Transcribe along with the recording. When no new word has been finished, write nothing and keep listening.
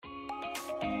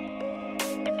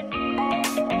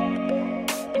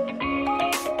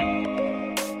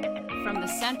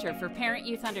Center for Parent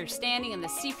Youth Understanding and the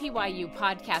CPYU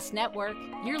Podcast Network,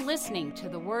 you're listening to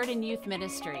The Word in Youth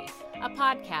Ministry, a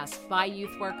podcast by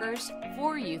youth workers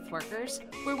for youth workers,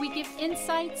 where we give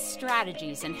insights,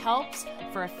 strategies, and helps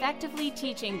for effectively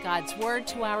teaching God's Word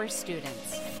to our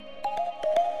students.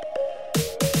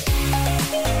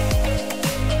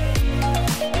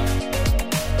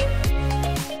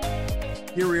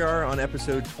 Here we are on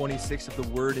episode 26 of The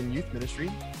Word in Youth Ministry.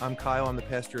 I'm Kyle. I'm the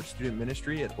pastor of student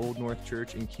ministry at Old North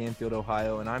Church in Canfield,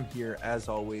 Ohio, and I'm here, as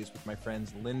always, with my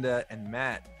friends Linda and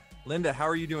Matt. Linda, how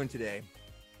are you doing today?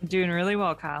 I'm doing really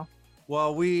well, Kyle.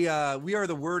 Well, we are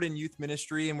The Word in Youth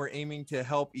Ministry, and we're aiming to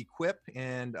help equip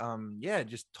and,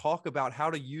 just talk about how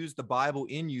to use the Bible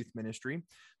in youth ministry.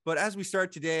 But as we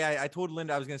start today, I told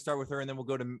Linda I was going to start with her, and then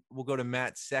we'll go to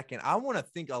Matt second. I want to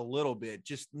think a little bit,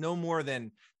 just no more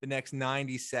than the next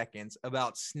 90 seconds,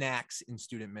 about snacks in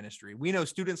student ministry. We know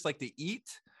students like to eat,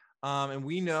 and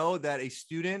we know that a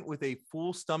student with a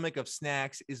full stomach of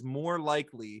snacks is more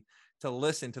likely to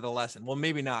listen to the lesson. Well,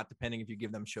 maybe not, depending if you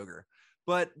give them sugar.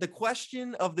 But the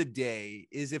question of the day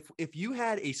is, if you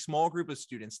had a small group of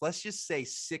students, let's just say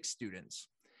 6 students,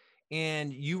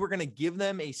 and you were going to give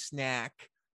them a snack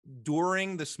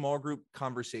during the small group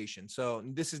conversation. So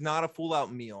this is not a full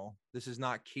out meal. This is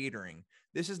not catering.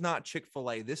 This is not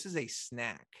Chick-fil-A. This is a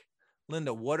snack.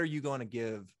 Linda, what are you going to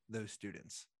give those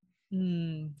students? I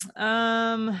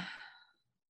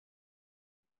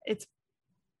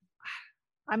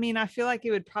feel like it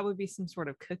would probably be some sort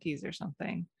of cookies or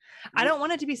something. I don't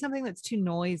want it to be something that's too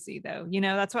noisy though.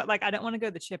 That's what, I don't want to go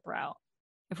the chip route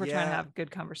if we're trying to have good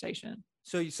conversation.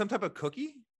 So some type of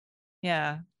cookie?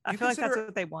 Yeah. I feel like that's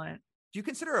what they want. Do you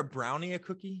consider a brownie a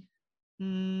cookie?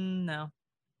 No.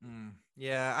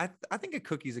 Yeah, I think a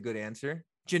cookie is a good answer.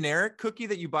 Generic cookie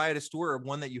that you buy at a store, or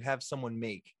one that you have someone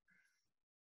make?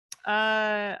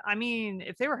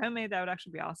 If they were homemade, that would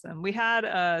actually be awesome. We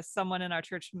had someone in our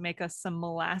church make us some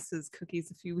molasses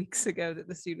cookies a few weeks ago that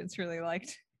the students really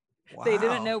liked. Wow. They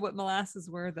didn't know what molasses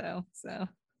were though, so.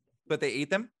 But they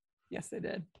ate them? Yes, they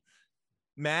did.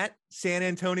 Matt, San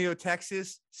Antonio,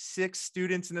 Texas, 6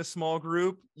 students in a small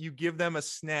group. You give them a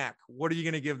snack. What are you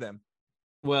going to give them?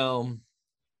 Well,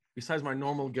 besides my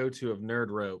normal go-to of nerd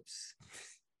ropes,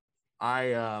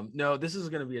 no, this is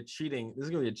going to be a cheating. This is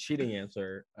going to be a cheating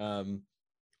answer.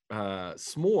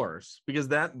 S'mores, because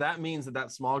that means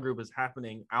that small group is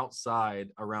happening outside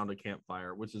around a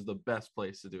campfire, which is the best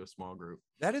place to do a small group.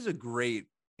 That is a great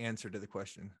answer to the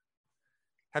question.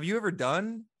 Have you ever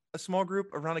done a small group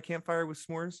around a campfire with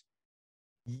s'mores?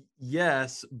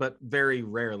 Yes, but very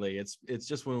rarely. It's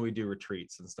just when we do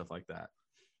retreats and stuff like that.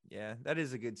 Yeah, that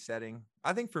is a good setting.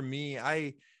 I think for me,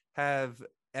 I have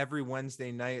every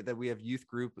Wednesday night that we have youth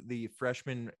group, the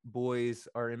freshman boys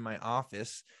are in my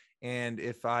office. And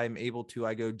if I'm able to,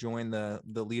 I go join the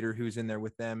leader who's in there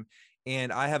with them.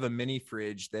 And I have a mini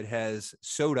fridge that has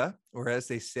soda, or as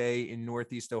they say in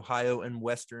Northeast Ohio and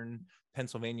Western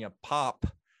Pennsylvania, pop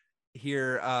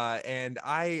here. And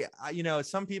I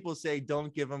some people say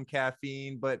don't give them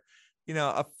caffeine, but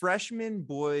a freshman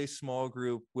boy small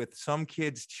group with some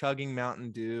kids chugging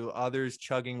Mountain Dew, others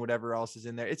chugging whatever else is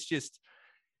in there.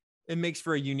 It makes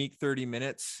for a unique 30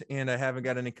 minutes, and I haven't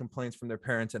got any complaints from their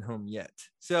parents at home yet.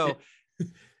 So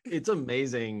it's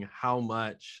amazing how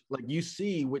much, you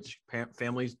see which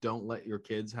families don't let your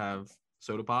kids have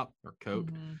soda pop or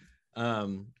Coke.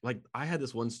 Mm-hmm. I had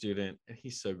this one student, and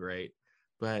he's so great,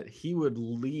 but he would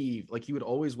leave, he would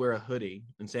always wear a hoodie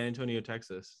in San Antonio,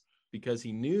 Texas, because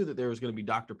he knew that there was going to be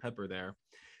Dr. Pepper there.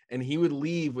 And he would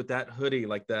leave with that hoodie,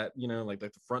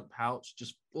 the front pouch,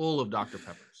 just full of Dr.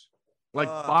 Peppers.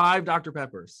 5 Dr.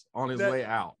 Peppers on his way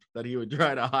out that he would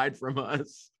try to hide from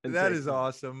us. That is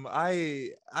awesome.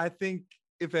 I think,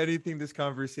 if anything, this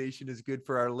conversation is good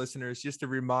for our listeners, just to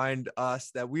remind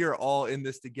us that we are all in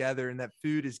this together and that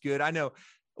food is good. I know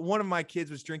one of my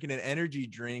kids was drinking an energy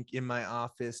drink in my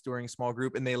office during a small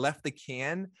group, and they left the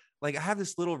can. I have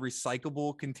this little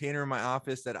recyclable container in my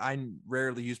office that I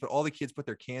rarely use, but all the kids put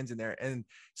their cans in there. And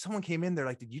someone came in, they're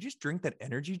like, "Did you just drink that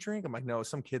energy drink?" I'm like, "No,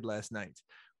 some kid last night."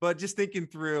 But just thinking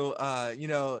through,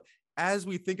 as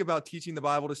we think about teaching the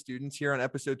Bible to students here on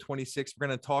episode 26, we're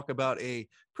going to talk about a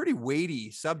pretty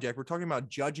weighty subject. We're talking about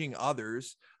judging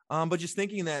others, but just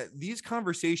thinking that these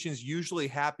conversations usually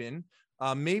happen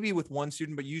maybe with one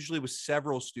student, but usually with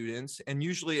several students, and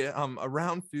usually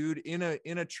around food in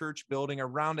a church building,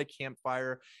 around a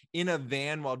campfire, in a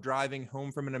van while driving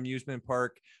home from an amusement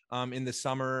park in the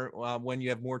summer when you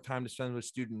have more time to spend with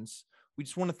students. We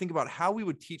just want to think about how we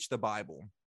would teach the Bible.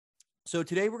 So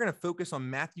today we're going to focus on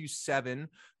Matthew 7,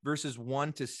 verses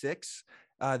 1 to 6.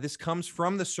 This comes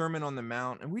from the Sermon on the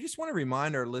Mount, and we just want to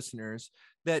remind our listeners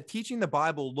that teaching the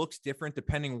Bible looks different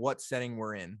depending what setting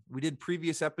we're in. We did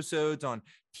previous episodes on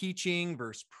teaching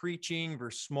versus preaching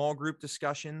versus small group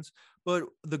discussions. But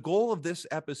the goal of this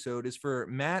episode is for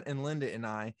Matt and Linda and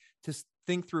I to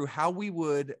think through how we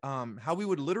would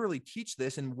literally teach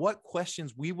this and what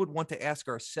questions we would want to ask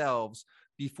ourselves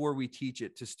before we teach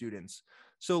it to students.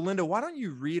 So Linda, why don't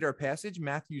you read our passage,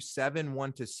 Matthew 7,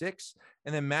 1-6,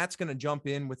 and then Matt's going to jump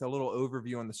in with a little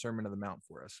overview on the Sermon on the Mount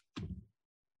for us.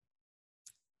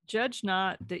 Judge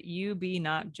not that you be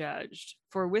not judged,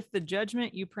 for with the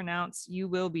judgment you pronounce, you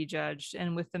will be judged,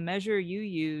 and with the measure you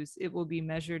use, it will be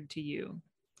measured to you.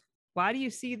 Why do you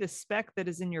see the speck that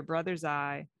is in your brother's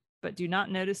eye, but do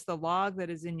not notice the log that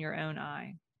is in your own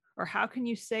eye? Or how can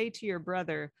you say to your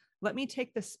brother, let me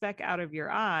take the speck out of your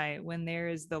eye, when there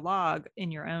is the log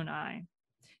in your own eye?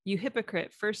 You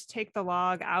hypocrite, first take the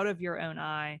log out of your own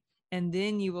eye, and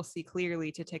then you will see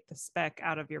clearly to take the speck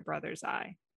out of your brother's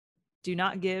eye. Do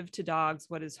not give to dogs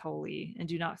what is holy, and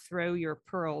do not throw your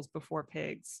pearls before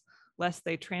pigs, lest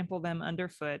they trample them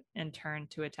underfoot and turn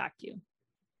to attack you.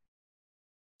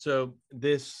 So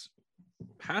this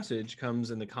passage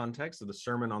comes in the context of the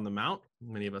Sermon on the Mount.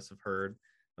 Many of us have heard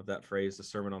of that phrase, the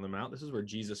Sermon on the Mount. This is where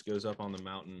Jesus goes up on the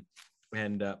mountain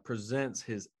and presents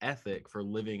his ethic for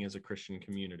living as a Christian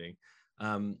community.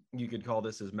 You could call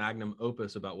this his magnum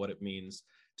opus about what it means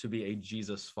to be a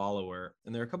Jesus follower.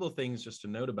 And there are a couple of things just to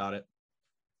note about it.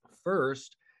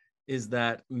 First is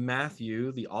that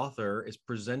Matthew, the author, is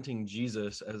presenting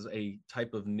Jesus as a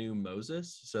type of new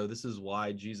Moses. So this is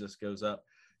why Jesus goes up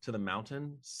to the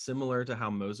mountain, similar to how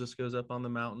Moses goes up on the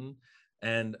mountain.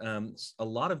 And a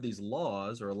lot of these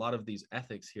laws, or a lot of these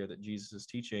ethics here that Jesus is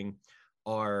teaching,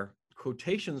 are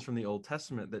quotations from the Old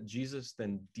Testament that Jesus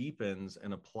then deepens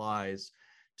and applies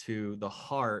to the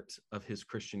heart of his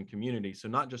Christian community. So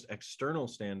not just external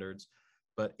standards,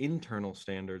 but internal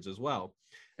standards as well.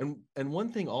 And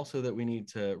one thing also that we need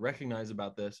to recognize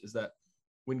about this is that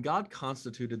when God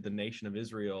constituted the nation of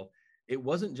Israel, it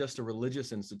wasn't just a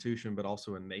religious institution, but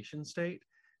also a nation state.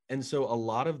 And so a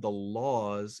lot of the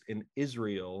laws in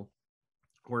Israel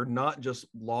were not just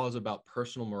laws about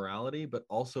personal morality, but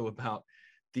also about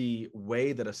the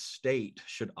way that a state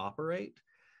should operate.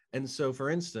 And so, for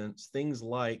instance, things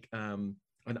like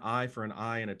an eye for an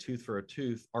eye and a tooth for a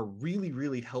tooth are really,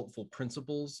 really helpful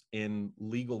principles in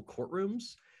legal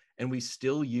courtrooms. And we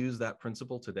still use that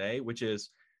principle today, which is,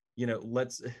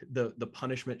 the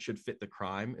punishment should fit the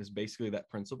crime is basically that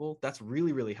principle. That's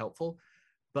really, really helpful.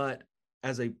 But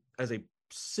as a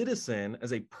citizen,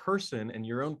 as a person, and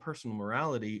your own personal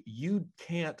morality, you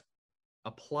can't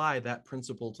apply that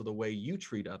principle to the way you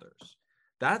treat others.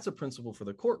 That's a principle for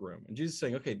the courtroom. And Jesus is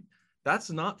saying, okay, that's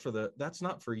not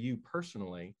for you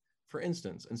personally, for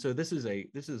instance. And so this is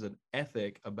an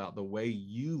ethic about the way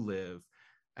you live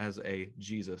as a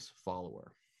Jesus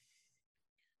follower.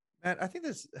 Matt, I think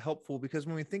that's helpful because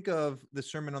when we think of the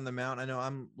Sermon on the Mount, I know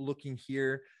I'm looking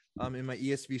here in my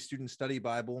ESV Student Study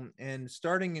Bible, and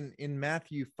starting in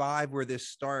Matthew 5, where this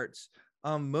starts,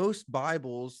 most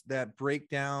Bibles that break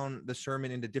down the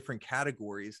sermon into different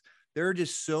categories, there are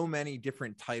just so many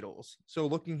different titles. So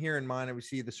looking here in mine, we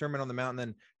see the Sermon on the Mount, and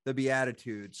then the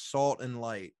Beatitudes, salt and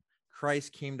light,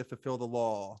 Christ came to fulfill the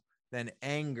law, then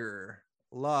anger,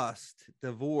 lust,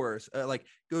 divorce,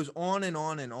 goes on and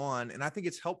on and on. And I think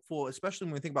it's helpful, especially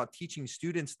when we think about teaching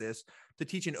students this, to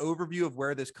teach an overview of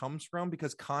where this comes from,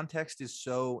 because context is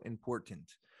so important.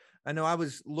 I know I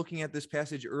was looking at this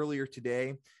passage earlier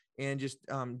today and just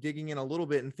digging in a little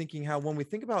bit and thinking how when we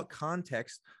think about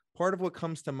context, part of what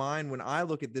comes to mind when I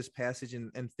look at this passage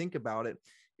and think about it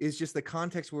is just the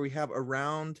context where we have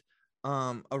around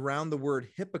the word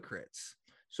hypocrites.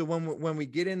 So when we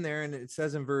get in there and it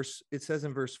says in verse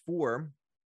 4,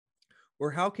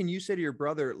 or how can you say to your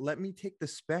brother, let me take the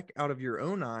speck out of your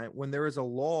own eye when there is a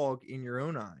log in your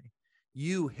own eye,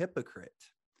 you hypocrite.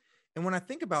 And when I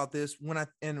think about this,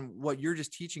 and what you're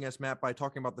just teaching us, Matt, by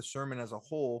talking about the sermon as a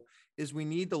whole, is we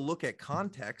need to look at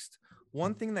context.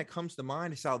 One thing that comes to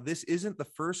mind is how this isn't the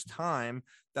first time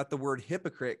that the word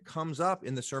hypocrite comes up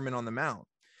in the Sermon on the Mount.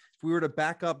 If we were to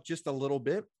back up just a little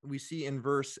bit, we see in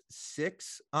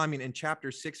in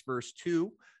chapter 6, verse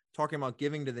 2, talking about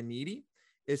giving to the needy,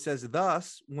 it says,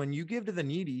 thus, when you give to the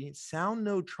needy, sound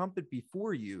no trumpet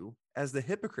before you, as the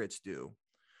hypocrites do.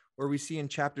 Or we see in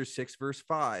chapter 6, verse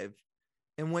 5,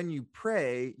 and when you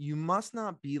pray, you must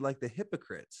not be like the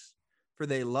hypocrites, for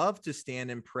they love to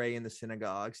stand and pray in the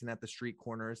synagogues and at the street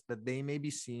corners, that they may be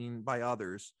seen by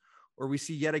others. Or we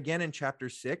see yet again in chapter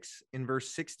 6, in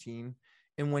verse 16,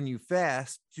 and when you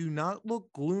fast, do not look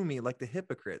gloomy like the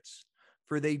hypocrites,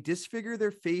 for they disfigure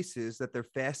their faces that their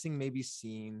fasting may be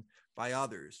seen by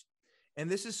others. And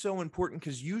this is so important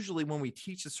because usually when we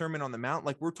teach the Sermon on the Mount,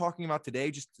 like we're talking about today,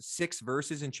 just 6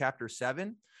 verses in chapter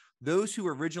 7, those who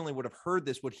originally would have heard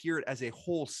this would hear it as a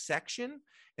whole section.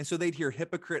 And so they'd hear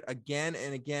hypocrite again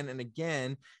and again and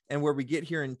again. And where we get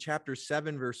here in chapter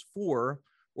 7, verse 4,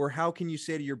 or how can you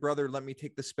say to your brother, let me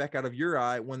take the speck out of your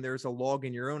eye when there's a log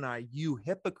in your own eye, you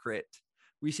hypocrite?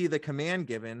 We see the command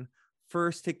given,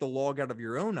 first take the log out of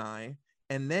your own eye,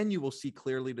 and then you will see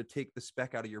clearly to take the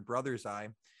speck out of your brother's eye.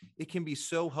 It can be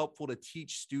so helpful to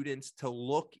teach students to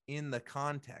look in the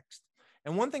context.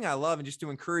 And one thing I love, and just to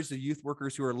encourage the youth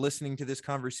workers who are listening to this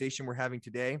conversation we're having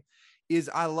today, is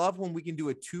I love when we can do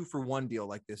a 2-for-1 deal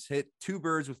like this, hit 2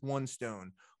 birds with 1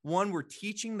 stone. One, we're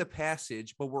teaching the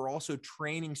passage, but we're also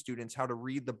training students how to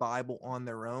read the Bible on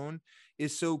their own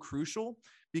is so crucial,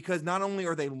 because not only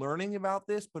are they learning about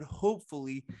this, but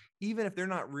hopefully, even if they're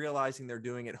not realizing they're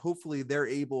doing it, hopefully they're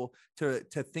able to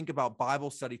think about Bible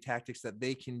study tactics that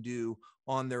they can do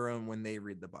on their own when they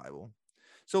read the Bible.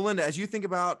 So Linda, as you think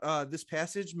about this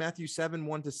passage, Matthew 7,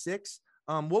 1-6,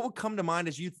 what would come to mind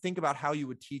as you think about how you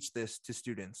would teach this to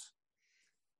students?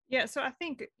 Yeah, so I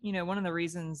think, one of the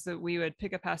reasons that we would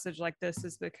pick a passage like this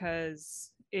is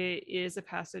because it is a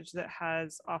passage that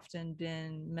has often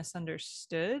been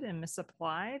misunderstood and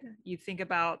misapplied. You think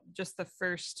about just the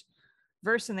first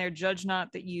verse in there, judge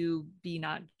not that you be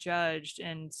not judged.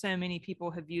 And so many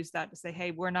people have used that to say,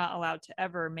 hey, we're not allowed to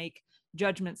ever make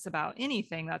judgments about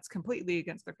anything that's completely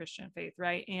against the Christian faith,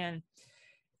 right? And,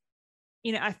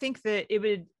 I think that it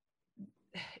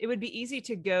would be easy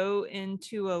to go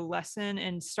into a lesson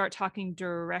and start talking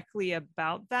directly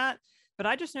about that. But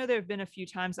I just know there have been a few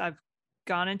times I've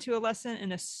gone into a lesson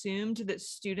and assumed that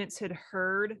students had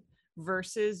heard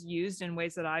verses used in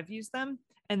ways that I've used them.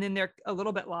 And then they're a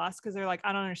little bit lost because they're like,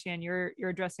 I don't understand. You're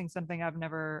addressing something I've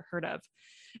never heard of.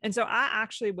 And so I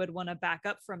actually would want to back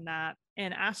up from that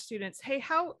and ask students, hey,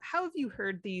 how have you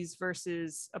heard these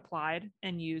verses applied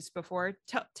and used before?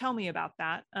 Tell me about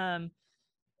that.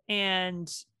 And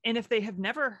if they have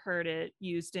never heard it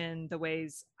used in the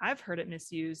ways I've heard it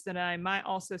misused, then I might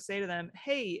also say to them,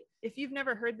 hey, if you've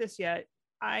never heard this yet,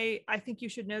 I think you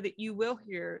should know that you will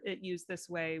hear it used this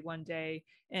way one day,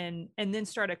 and then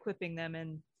start equipping them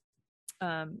in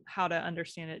how to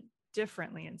understand it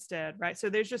differently instead, right? So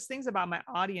there's just things about my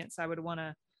audience I would want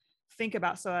to think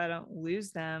about so I don't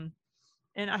lose them.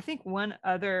 And I think one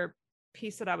other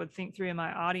piece that I would think through in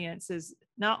my audience is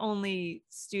not only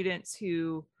students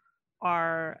who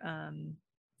are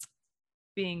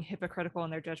being hypocritical in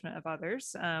their judgment of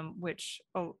others, which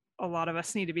a lot of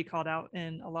us need to be called out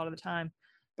in a lot of the time.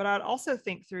 But I'd also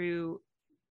think through,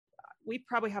 we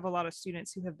probably have a lot of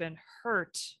students who have been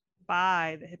hurt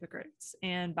by the hypocrites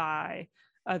and by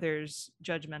others'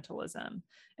 judgmentalism.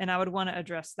 And I would want to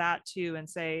address that too and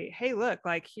say, hey, look,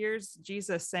 like here's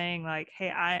Jesus saying like,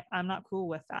 hey, I'm not cool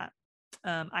with that.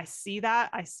 I see that.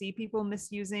 I see people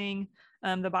misusing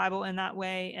the Bible in that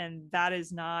way, and that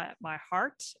is not my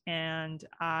heart. And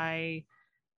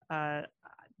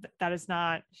that is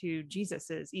not who Jesus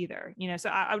is either. So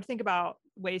I would think about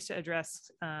ways to address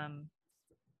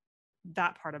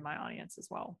that part of my audience as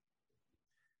well.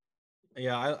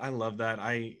 Yeah, I love that.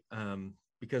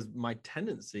 Because my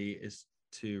tendency is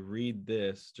to read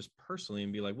this just personally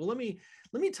and be like, well, let me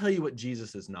tell you what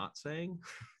Jesus is not saying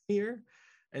here.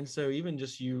 And so even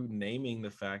just you naming the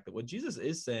fact that what Jesus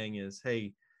is saying is,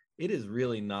 hey, it is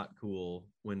really not cool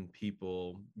when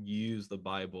people use the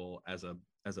Bible as a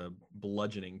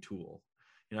bludgeoning tool.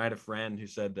 I had a friend who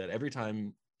said that every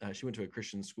time she went to a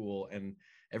Christian school, and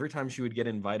every time she would get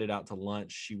invited out to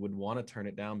lunch, she would want to turn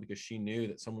it down because she knew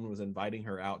that someone was inviting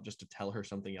her out just to tell her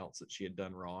something else that she had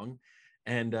done wrong.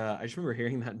 And I just remember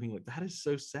hearing that and being like, that is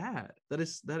so sad.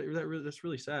 That's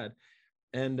really sad.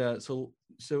 And so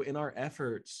in our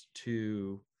efforts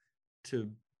to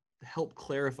help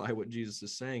clarify what Jesus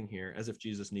is saying here, as if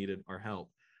Jesus needed our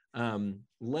help,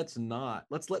 let's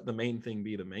let the main thing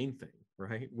be the main thing,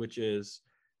 right? Which is,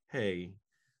 hey,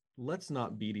 let's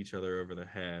not beat each other over the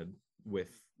head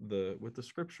with the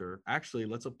scripture. Actually,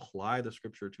 let's apply the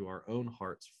scripture to our own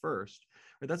hearts first.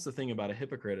 But that's the thing about a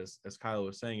hypocrite, as Kyle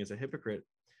was saying, is a hypocrite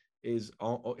it's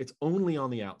only on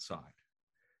the outside.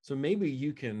 So maybe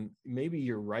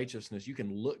your righteousness, you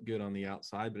can look good on the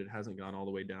outside, but it hasn't gone all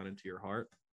the way down into your heart.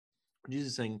 Jesus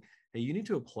is saying, hey, you need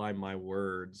to apply my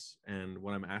words and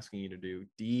what I'm asking you to do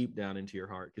deep down into your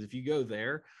heart. Because if you go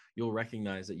there, you'll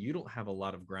recognize that you don't have a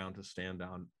lot of ground to stand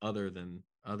on other than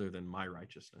my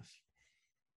righteousness.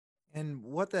 And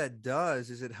what that does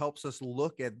is it helps us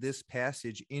look at this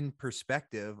passage in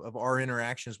perspective of our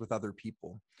interactions with other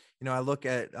people. I look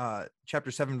at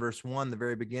chapter 7, verse 1, the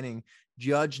very beginning: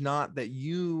 judge not that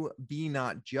you be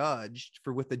not judged,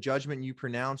 for with the judgment you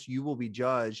pronounce, you will be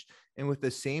judged. And with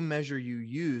the same measure you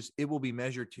use, it will be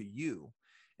measured to you.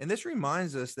 And this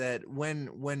reminds us that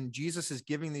when Jesus is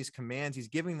giving these commands, he's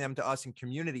giving them to us in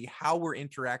community, how we're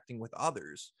interacting with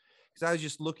others. Because I was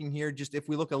just looking here, just if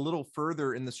we look a little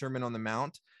further in the Sermon on the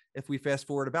Mount, if we fast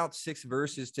forward about 6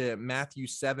 verses to Matthew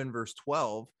 7, verse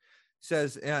 12,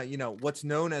 says, what's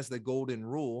known as the golden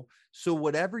rule. So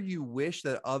whatever you wish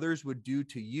that others would do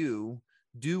to you,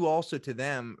 do also to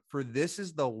them, for this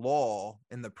is the law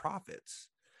and the prophets.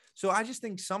 So I just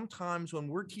think sometimes when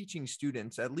we're teaching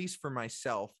students, at least for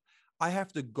myself, I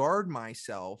have to guard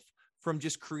myself from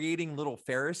just creating little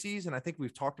Pharisees. And I think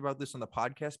we've talked about this on the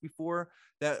podcast before,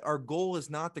 that our goal is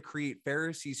not to create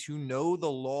Pharisees who know the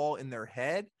law in their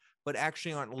head, but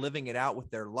actually aren't living it out with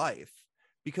their life.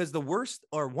 Because the worst,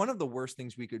 or one of the worst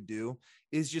things we could do,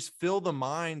 is just fill the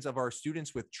minds of our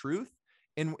students with truth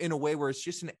in a way where it's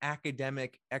just an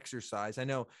academic exercise. I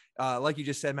know, like you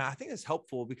just said, Matt, I think it's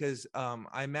helpful because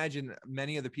I imagine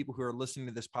many of the people who are listening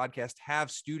to this podcast have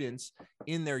students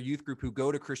in their youth group who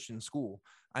go to Christian school.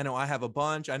 I know I have a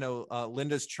bunch. I know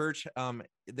Linda's church,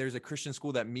 there's a Christian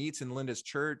school that meets in Linda's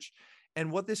church.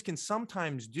 And what this can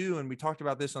sometimes do, and we talked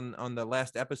about this on the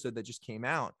last episode that just came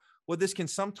out, what this can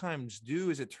sometimes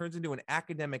do is it turns into an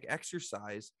academic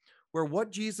exercise where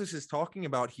what Jesus is talking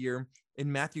about here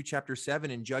in Matthew chapter 7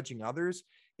 and judging others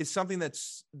is something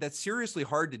that's seriously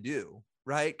hard to do,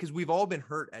 right? Because we've all been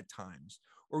hurt at times,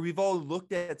 or we've all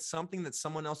looked at something that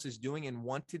someone else is doing and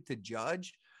wanted to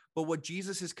judge. But what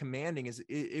Jesus is commanding is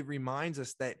it reminds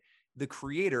us that the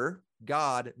Creator,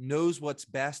 God, knows what's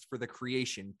best for the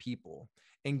creation people.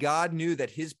 And God knew that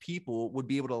his people would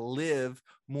be able to live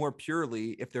more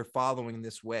purely if they're following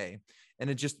this way.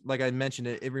 And it just, like I mentioned,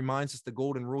 it reminds us the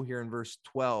golden rule here in verse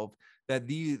 12, that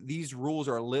these rules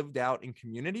are lived out in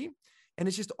community. And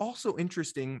it's just also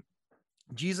interesting,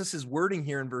 Jesus's wording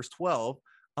here in verse 12,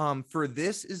 for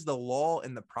this is the law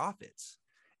and the prophets.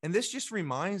 And this just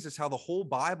reminds us how the whole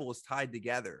Bible is tied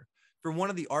together. For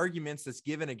one of the arguments that's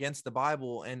given against the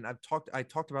Bible, and I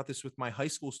talked about this with my high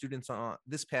school students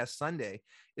this past Sunday,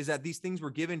 is that these things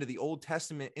were given to the Old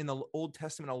Testament in the Old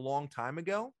Testament a long time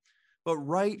ago. But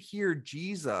right here,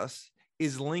 Jesus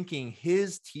is linking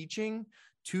his teaching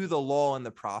to the law and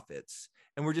the prophets.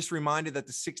 And we're just reminded that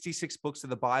the 66 books of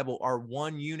the Bible are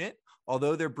one unit.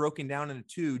 Although they're broken down into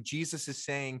two, Jesus is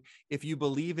saying, if you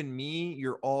believe in me,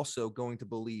 you're also going to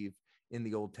believe in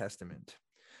the Old Testament.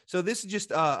 So this is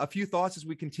just a few thoughts as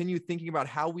we continue thinking about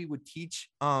how we would teach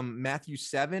Matthew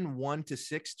 7,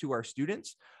 1-6 to our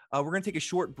students. We're going to take a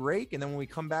short break, and then when we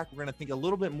come back, we're going to think a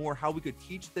little bit more how we could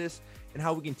teach this and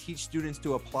how we can teach students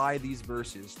to apply these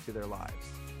verses to their lives.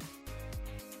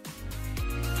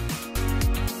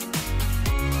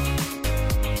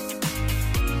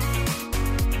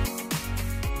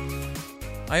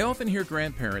 I often hear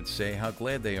grandparents say how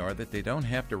glad they are that they don't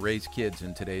have to raise kids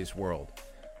in today's world.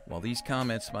 While these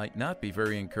comments might not be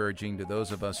very encouraging to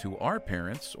those of us who are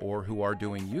parents or who are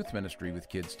doing youth ministry with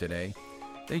kids today,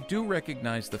 they do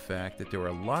recognize the fact that there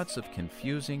are lots of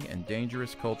confusing and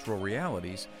dangerous cultural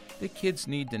realities that kids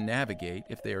need to navigate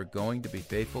if they are going to be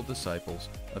faithful disciples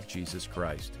of Jesus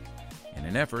Christ. In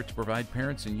an effort to provide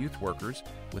parents and youth workers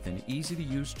with an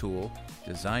easy-to-use tool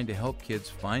designed to help kids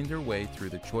find their way through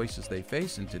the choices they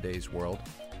face in today's world,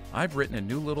 I've written a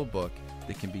new little book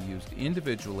that can be used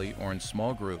individually or in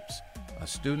small groups, A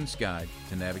Student's Guide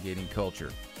to Navigating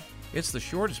Culture. It's the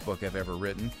shortest book I've ever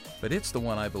written, but it's the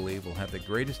one I believe will have the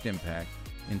greatest impact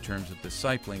in terms of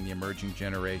discipling the emerging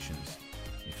generations.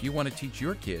 If you want to teach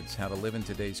your kids how to live in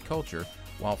today's culture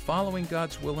while following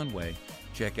God's will and way,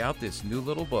 check out this new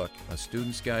little book, A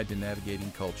Student's Guide to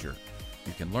Navigating Culture.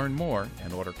 You can learn more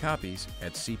and order copies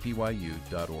at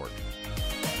cpyu.org.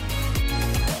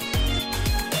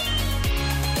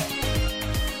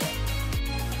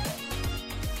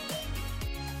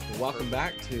 Welcome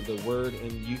back to the Word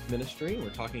in Youth Ministry. We're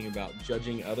talking about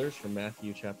judging others from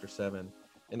Matthew chapter 7.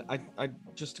 And I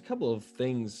just a couple of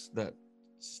things that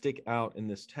stick out in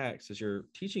this text as you're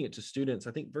teaching it to students.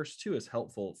 I think verse 2 is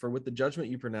helpful. For with the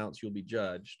judgment you pronounce, you'll be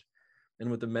judged.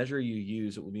 And with the measure you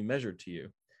use, it will be measured to you.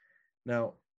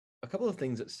 Now, a couple of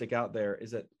things that stick out there is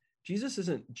that Jesus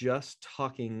isn't just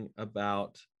talking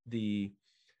about the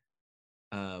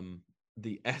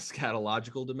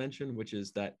eschatological dimension, which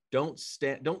is that don't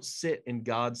sit in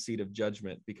God's seat of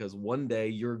judgment, because one day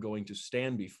you're going to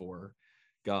stand before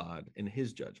God in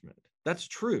his judgment. That's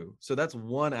true. So that's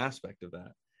one aspect of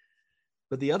that.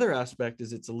 But the other aspect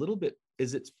is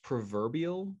it's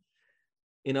proverbial.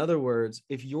 In other words,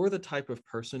 if you're the type of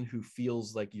person who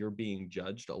feels like you're being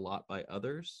judged a lot by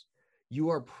others, you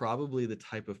are probably the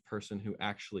type of person who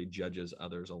actually judges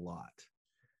others a lot.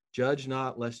 Judge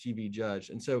not, lest ye be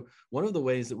judged. And so one of the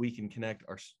ways that we can connect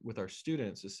with our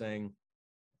students is saying,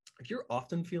 if you're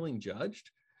often feeling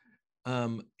judged,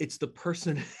 it's the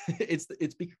person,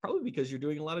 probably because you're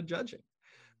doing a lot of judging,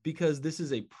 because this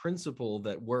is a principle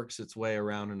that works its way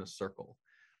around in a circle.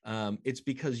 It's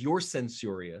because you're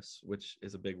censorious, which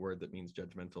is a big word that means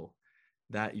judgmental,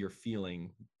 that you're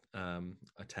feeling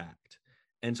attacked.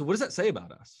 And so what does that say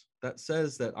about us? That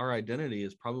says that our identity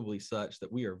is probably such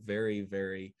that we are very,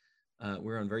 very,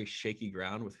 we're on very shaky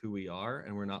ground with who we are,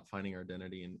 and we're not finding our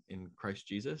identity in Christ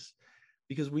Jesus,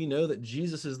 because we know that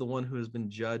Jesus is the one who has been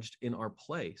judged in our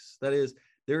place. That is,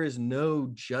 there is no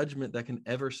judgment that can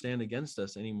ever stand against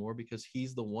us anymore, because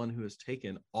he's the one who has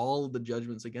taken all of the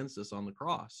judgments against us on the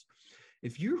cross.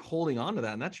 If you're holding on to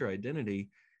that and that's your identity,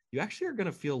 you actually are going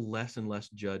to feel less and less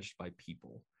judged by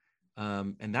people.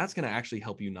 And that's going to actually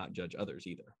help you not judge others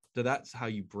either. So that's how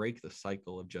you break the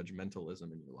cycle of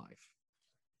judgmentalism in your life.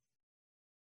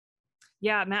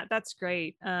 Yeah, Matt, that's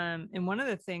great. And one of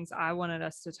the things I wanted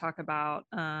us to talk about,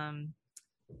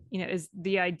 is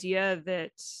the idea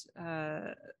that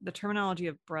the terminology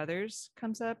of brothers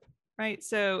comes up, right?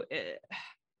 So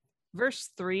verse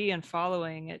 3 and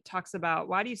following, it talks about,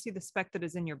 why do you see the speck that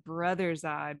is in your brother's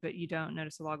eye, but you don't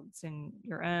notice the log that's in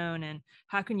your own? And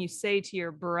how can you say to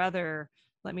your brother,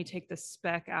 let me take the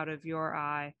speck out of your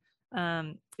eye?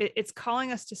 It's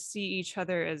calling us to see each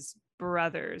other as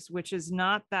brothers, which is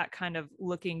not that kind of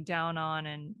looking down on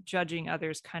and judging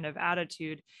others kind of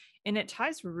attitude. And it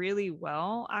ties really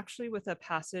well, actually, with a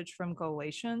passage from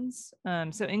Galatians.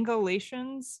 So in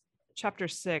Galatians chapter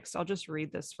 6, I'll just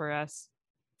read this for us.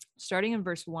 Starting in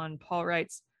verse 1, Paul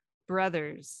writes,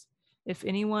 brothers, if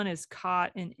anyone is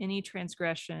caught in any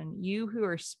transgression, you who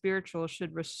are spiritual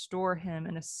should restore him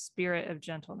in a spirit of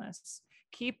gentleness.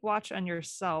 Keep watch on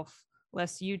yourself,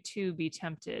 lest you too be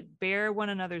tempted. Bear one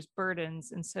another's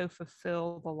burdens and so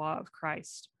fulfill the law of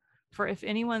Christ. For if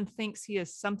anyone thinks he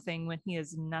is something when he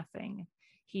is nothing,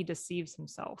 he deceives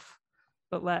himself.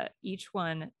 But let each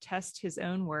one test his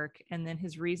own work, and then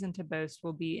his reason to boast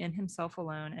will be in himself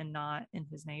alone and not in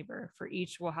his neighbor, for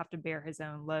each will have to bear his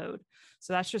own load.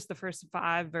 So that's just the first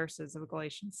 5 verses of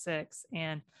Galatians 6.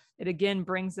 And it again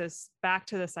brings us back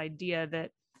to this idea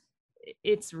that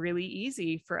it's really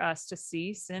easy for us to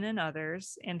see sin in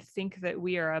others and think that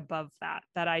we are above that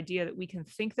idea that we can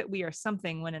think that we are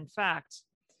something when in fact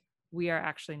we are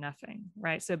actually nothing,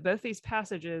 right? So both these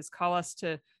passages call us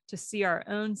to see our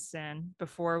own sin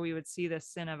before we would see the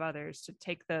sin of others, to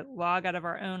take the log out of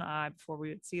our own eye before we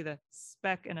would see the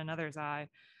speck in another's eye.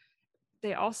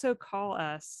 They also call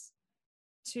us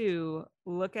to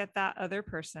look at that other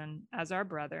person as our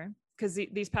brother, because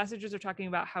these passages are talking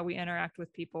about how we interact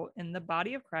with people in the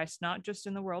body of Christ, not just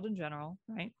in the world in general,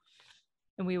 right?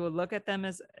 And we would look at them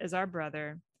as our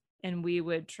brother, and we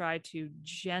would try to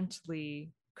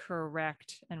gently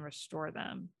correct and restore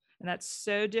them. And that's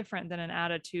so different than an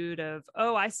attitude of,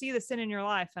 oh, I see the sin in your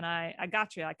life and I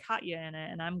got you, I caught you in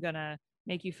it, and I'm going to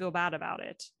make you feel bad about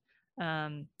it.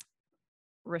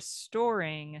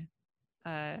 Restoring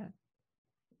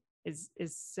is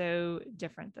so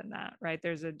different than that, right?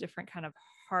 There's a different kind of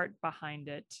heart behind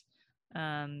it.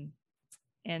 And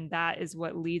that is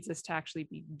what leads us to actually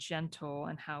be gentle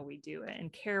in how we do it.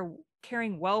 And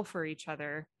caring well for each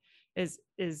other is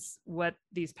what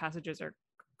these passages are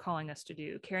calling us to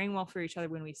do, caring well for each other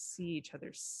when we see each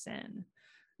other's sin.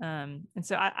 And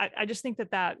so I just think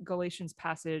that Galatians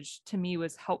passage to me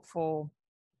was helpful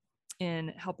in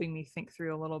helping me think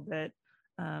through a little bit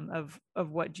of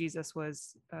what Jesus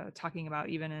was talking about,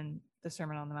 even in the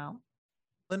Sermon on the Mount.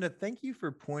 Linda, thank you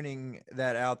for pointing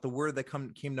that out. The word that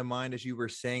came to mind as you were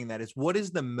saying that is, what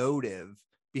is the motive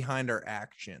behind our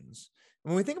actions?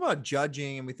 When we think about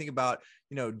judging, and we think about,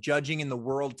 judging in the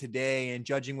world today and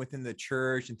judging within the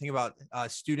church, and think about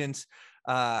students,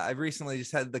 I've recently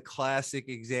just had the classic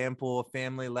example: a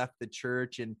family left the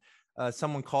church, and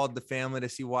someone called the family to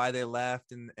see why they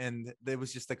left. And there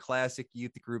was just a classic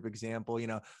youth group example.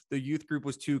 The youth group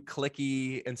was too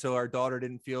cliquey. And so our daughter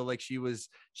didn't feel like she was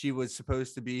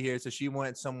supposed to be here. So she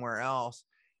went somewhere else.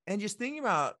 And just thinking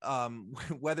about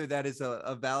whether that is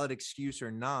a valid excuse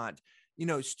or not,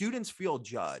 students feel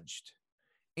judged.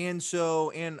 And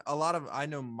a lot of, I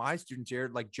know my students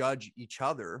here judge each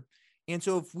other. And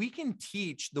so if we can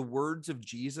teach the words of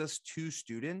Jesus to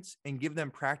students and give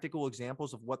them practical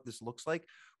examples of what this looks like,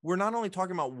 we're not only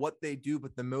talking about what they do,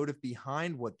 but the motive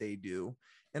behind what they do.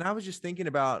 And I was just thinking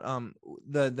about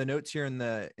the notes here in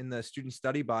the Student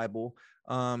Study Bible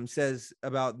says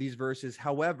about these verses.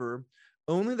 However,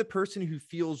 only the person who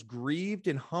feels grieved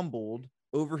and humbled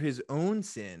over his own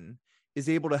sin is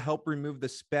able to help remove the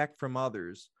speck from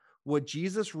others. What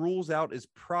Jesus rules out is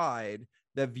pride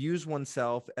that views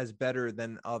oneself as better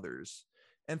than others.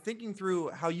 And thinking through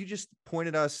how you just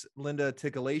pointed us, Linda, to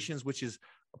Galatians, which is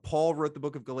Paul wrote the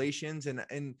book of Galatians.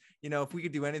 And, if we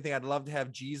could do anything, I'd love to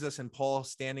have Jesus and Paul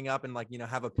standing up and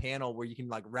have a panel where you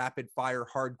can rapid fire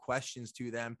hard questions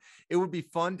to them. It would be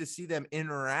fun to see them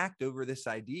interact over this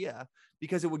idea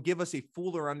because it would give us a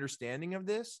fuller understanding of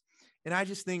this. And I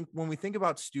just think when we think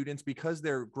about students, because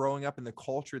they're growing up in the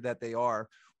culture that they are,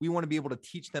 we want to be able to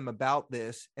teach them about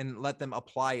this and let them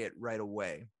apply it right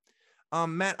away.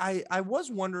 Matt, I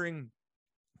was wondering,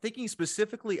 thinking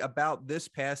specifically about this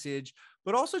passage,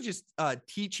 but also just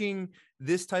teaching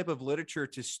this type of literature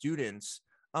to students,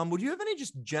 would you have any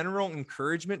just general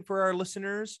encouragement for our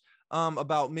listeners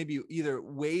about maybe either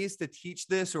ways to teach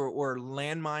this or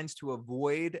landmines to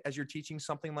avoid as you're teaching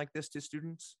something like this to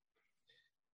students?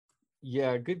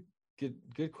 Yeah, good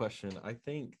question. I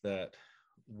think that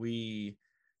we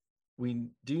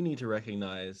do need to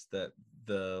recognize that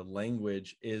the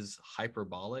language is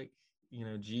hyperbolic.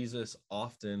 Jesus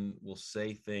often will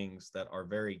say things that are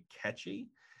very catchy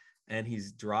and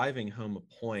he's driving home a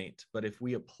point. But if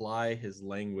we apply his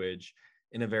language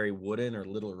in a very wooden or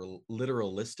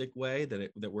literalistic way,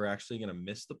 that we're actually going to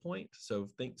miss the point. So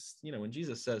things, when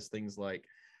Jesus says things like,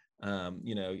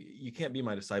 you can't be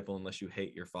my disciple unless you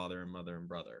hate your father and mother and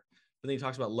brother. But then he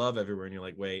talks about love everywhere. And you're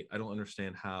like, wait, I don't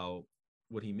understand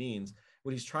what he means.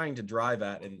 What he's trying to drive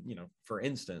at, and, for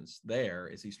instance,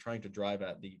 he's trying to drive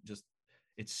at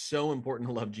it's so important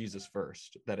to love Jesus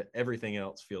first that everything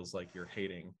else feels like you're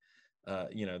hating,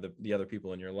 the other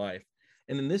people in your life.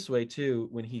 And in this way too,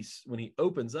 when he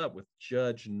opens up with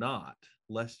judge not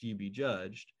lest you be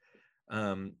judged,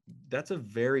 that's a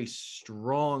very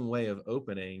strong way of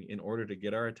opening in order to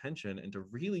get our attention and to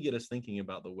really get us thinking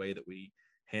about the way that we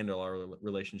handle our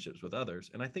relationships with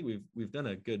others. And I think we've done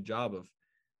a good job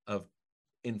of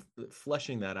in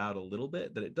fleshing that out a little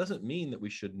bit, that it doesn't mean that we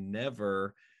should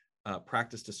never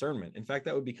practice discernment. In fact,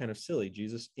 that would be kind of silly.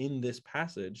 Jesus in this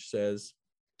passage says,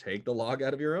 take the log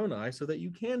out of your own eye so that you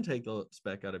can take the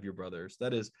speck out of your brother's.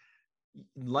 That is,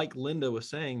 like Linda was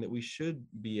saying, that we should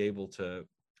be able to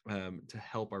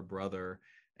help our brother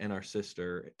and our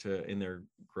sister in their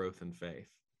growth in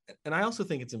faith. And I also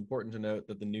think it's important to note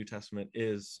that the New Testament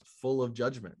is full of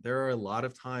judgment. There are a lot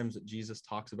of times that Jesus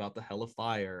talks about the hell of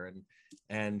fire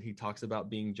and he talks about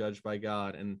being judged by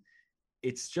God. And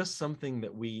it's just something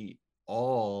that we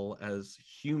all as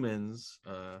humans,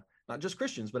 not just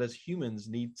Christians, but as humans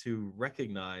need to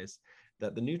recognize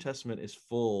that the New Testament is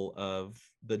full of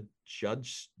the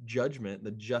judgment,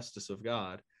 the justice of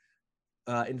God.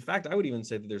 In fact, I would even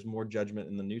say that there's more judgment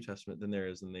in the New Testament than there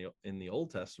is in the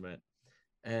Old Testament.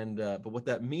 And but what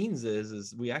that means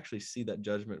is we actually see that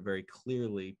judgment very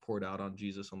clearly poured out on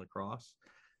Jesus on the cross.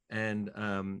 And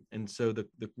so the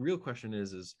real question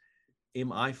is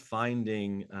am I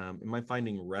finding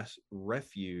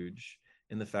refuge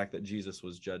in the fact that Jesus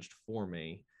was judged for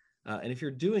me? And if you're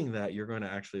doing that, you're going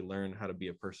to actually learn how to be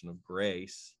a person of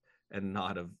grace and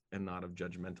not of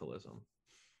judgmentalism.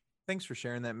 Thanks for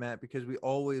sharing that, Matt, because we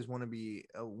always want to be,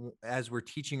 as we're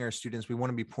teaching our students, we want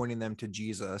to be pointing them to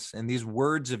Jesus and these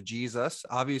words of Jesus.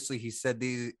 Obviously, he said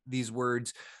these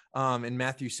words in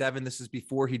Matthew 7. This is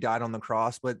before he died on the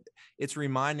cross, but it's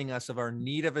reminding us of our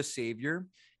need of a savior.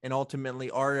 And ultimately,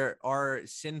 our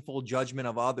sinful judgment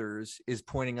of others is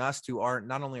pointing us to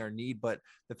not only our need, but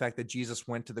the fact that Jesus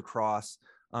went to the cross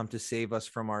to save us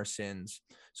from our sins.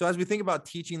 So as we think about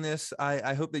teaching this,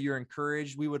 I hope that you're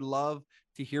encouraged. We would love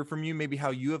to hear from you, maybe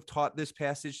how you have taught this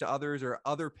passage to others or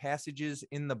other passages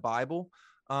in the Bible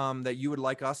that you would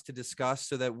like us to discuss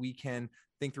so that we can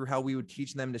think through how we would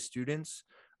teach them to students.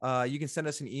 You can send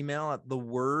us an email at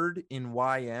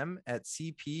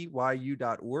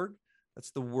thewordinym@cpyu.org.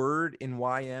 That's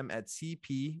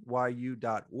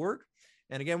thewordinym@cpyu.org.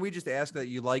 And again, we just ask that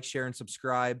you like, share, and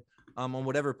subscribe on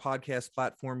whatever podcast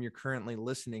platform you're currently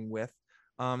listening with.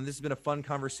 This has been a fun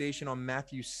conversation on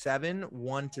Matthew 7,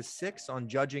 1-6 on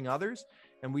judging others.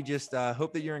 And we just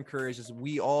hope that you're encouraged as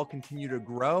we all continue to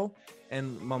grow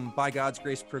and by God's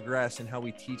grace progress in how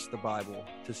we teach the Bible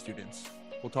to students.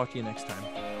 We'll talk to you next time.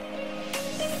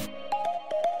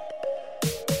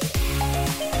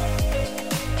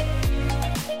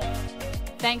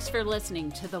 Thanks for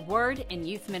listening to The Word in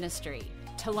Youth Ministry.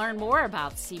 To learn more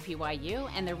about CPYU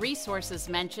and the resources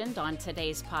mentioned on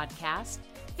today's podcast,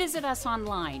 visit us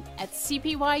online at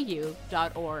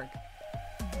cpyu.org.